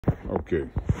Okay,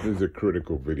 this is a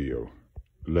critical video.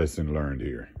 Lesson learned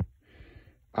here.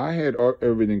 I had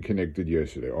everything connected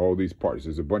yesterday, all these parts.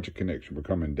 There's a bunch of connection. We're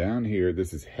coming down here.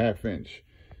 This is 1/2 inch.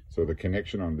 So the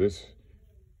connection on this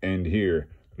end here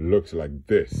looks like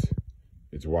this.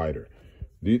 It's wider.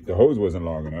 The hose wasn't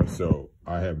long enough, so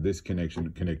I have this connection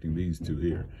connecting these two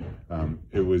here.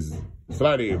 It was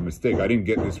slightly a mistake. I didn't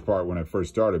get this part when I first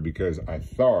started because I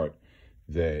thought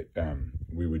that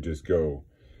we would just go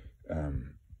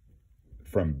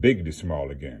from big to small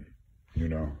again, you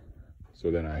know?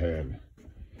 So then I had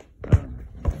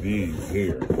these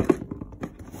here.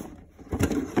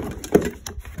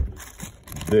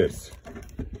 This.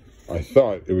 I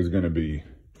thought it was gonna be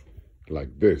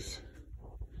like this.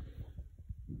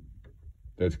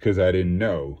 That's because I didn't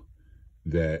know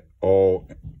that all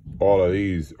of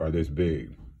these are this big.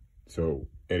 So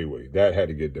anyway, that had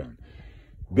to get done.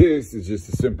 This is just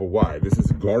a simple why. This is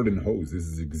a garden hose. This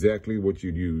is exactly what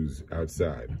you'd use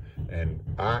outside. And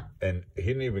he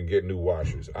didn't even get new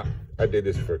washers. I did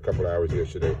this for a couple of hours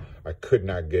yesterday. I could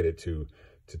not get it to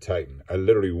tighten. I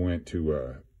literally went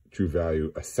to True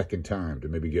Value a second time to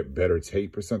maybe get better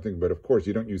tape or something. But of course,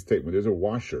 you don't use tape. When there's a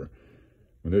washer,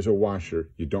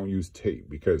 you don't use tape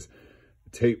because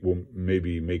tape will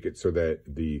maybe make it so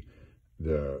that the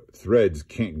threads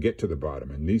can't get to the bottom,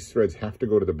 and these threads have to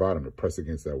go to the bottom to press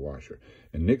against that washer.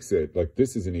 And Nick said, like,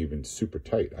 this isn't even super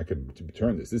tight. I could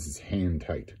turn this. This is hand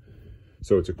tight.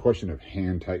 So it's a question of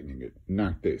hand tightening it,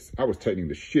 not this. I was tightening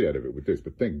the shit out of it with this,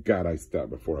 but thank God I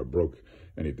stopped before I broke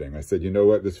anything. I said, you know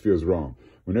what? This feels wrong.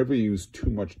 Whenever you use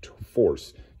too much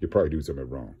force, you probably do something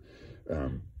wrong.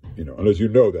 You know, unless you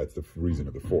know that's the reason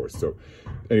of the force. So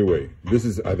anyway, this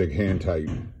is, I think, hand tight.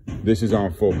 This is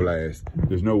on full blast.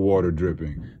 There's no water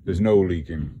dripping. There's no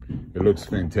leaking. It looks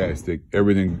fantastic.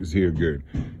 Everything is here good.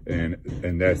 And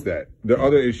that's that. The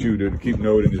other issue to keep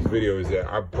note in this video is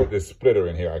that I put this splitter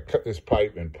in here. I cut this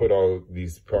pipe and put all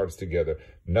these parts together.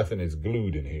 Nothing is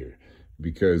glued in here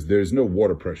because there's no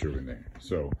water pressure in there.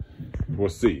 So we'll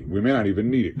see. We may not even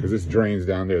need it because this drains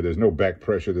down there. There's no back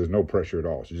pressure. There's no pressure at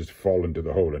all. So just fall into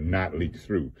the hole and not leak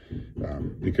through.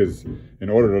 Because in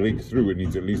order to leak through, it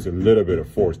needs at least a little bit of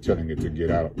force telling it to get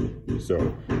out.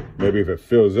 So maybe if it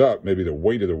fills up, maybe the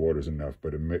weight of the water is enough,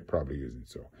 but it probably isn't.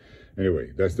 So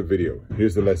anyway, that's the video.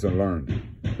 Here's the lesson learned.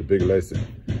 The big lesson.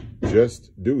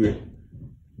 Just do it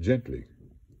gently.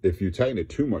 If you tighten it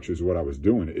too much is what I was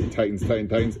doing. It tightens,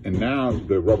 and now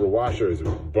the rubber washer is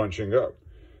bunching up.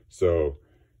 So,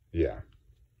 yeah,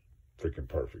 freaking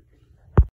perfect.